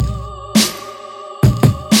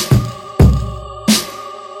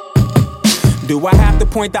Do I have to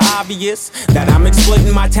point the obvious? That I'm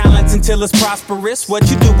exploiting my talents until it's prosperous? What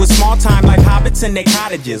you do with small time like hobbits in their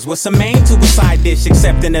cottages? What's a main to a side dish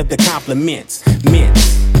accepting of the compliments?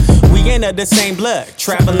 Mints. We ain't of the same blood,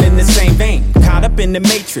 traveling the same vein. Caught up in the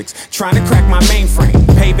matrix, trying to crack my mainframe.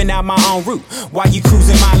 Paving out my own route, while you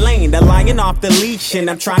cruising my lane. The lion off the leash and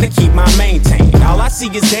I'm trying to keep my maintain. All I see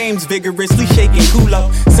is dames vigorously shaking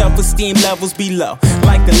culo. Self-esteem levels below,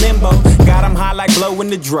 like the limbo. Got them high like blow in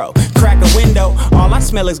the dro. Crack a window, all I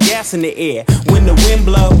smell is gas in the air when the wind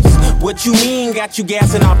blows. What you mean, got you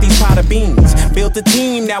gassing off these pot of beans? Built a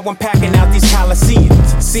team, now I'm packing out these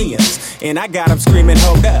coliseums. And I got them screaming,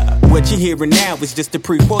 hold up. What you hearing now is just a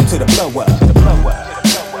prequel to the blow up.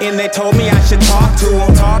 And they told me I should talk to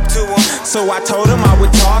him. So I told him I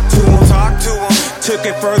would talk to him. Took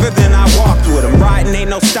it further than I walked with him. Riding ain't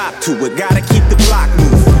no stop to it, gotta keep the block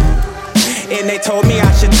moving. And they told me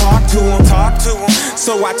I should talk to him.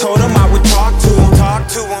 So I told him I would talk to him.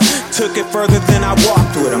 Took it further than I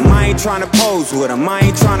walked with him. I ain't trying to pose with him, I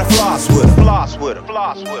ain't trying to floss with him.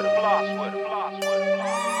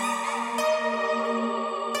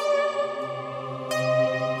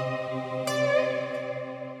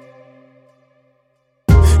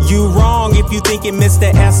 You wrong if you thinking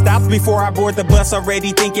Mr. S stops before I board the bus,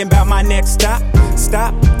 already thinking about my next stop.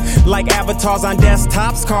 Stop, like avatars on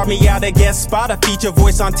desktops. Carve me out a guest spot, a feature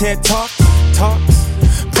voice on TED Talks.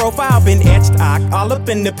 Profile been etched, all up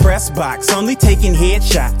in the press box, only taking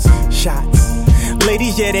headshots.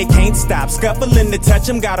 Ladies, yeah, they can't stop. Scuffling to touch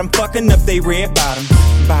them, got them fucking up they red bottom.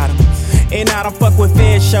 And I don't fuck with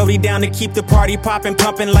feds, shorty down to keep the party poppin',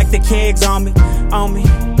 pumping like the kegs on me.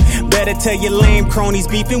 Better tell your lame cronies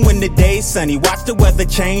beefing when the day's sunny. Watch the weather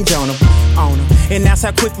change on them. And that's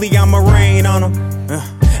how quickly I'ma rain on them.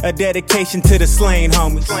 A dedication to the slain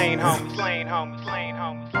homies.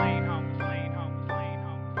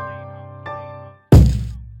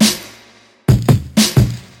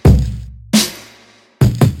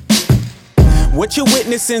 What you're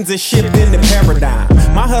witnessing's a shift in the paradigm.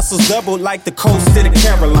 My hustle's doubled like the coast of the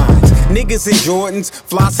Carolines. Niggas in Jordans,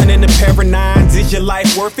 flossing in the pair of nines. Is your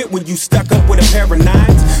life worth it when you stuck up with a pair of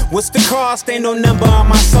nines? What's the cost? Ain't no number on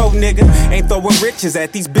my soul, nigga. Ain't throwing riches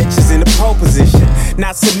at these bitches in the pole position.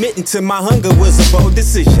 Not submitting to my hunger was a bold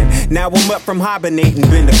decision. Now I'm up from hibernating,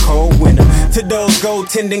 been a cold winter. To those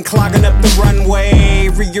goaltending, clogging up the runway.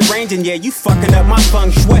 Rearranging, yeah, you fucking up my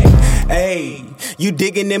feng shui. Ayy, you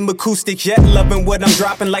digging them acoustics yet? Loving what I'm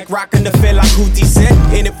dropping like rocking the Fela Kuti set.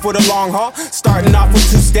 In it for the long haul, starting off with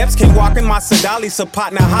 2 steps. Can't walk in my Sadali, so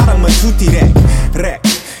partner hada matuti rek.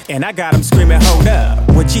 And I got him screaming, hold up.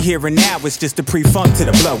 What you hearing now is just a pre-funk to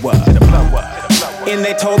the blow up. And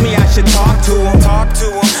they told me I should talk to him.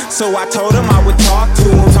 So I told him I would talk to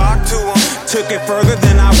him. Took it further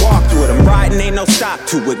than I walked with him. Riding ain't no stop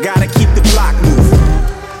to it, gotta keep the block moving.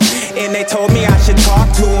 And they told me I should talk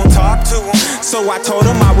to him. So I told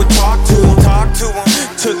him I would talk to him.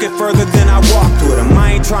 Took it further than I walked with him.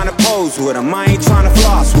 I ain't trying to pose with him, I ain't trying to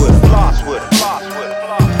floss with him.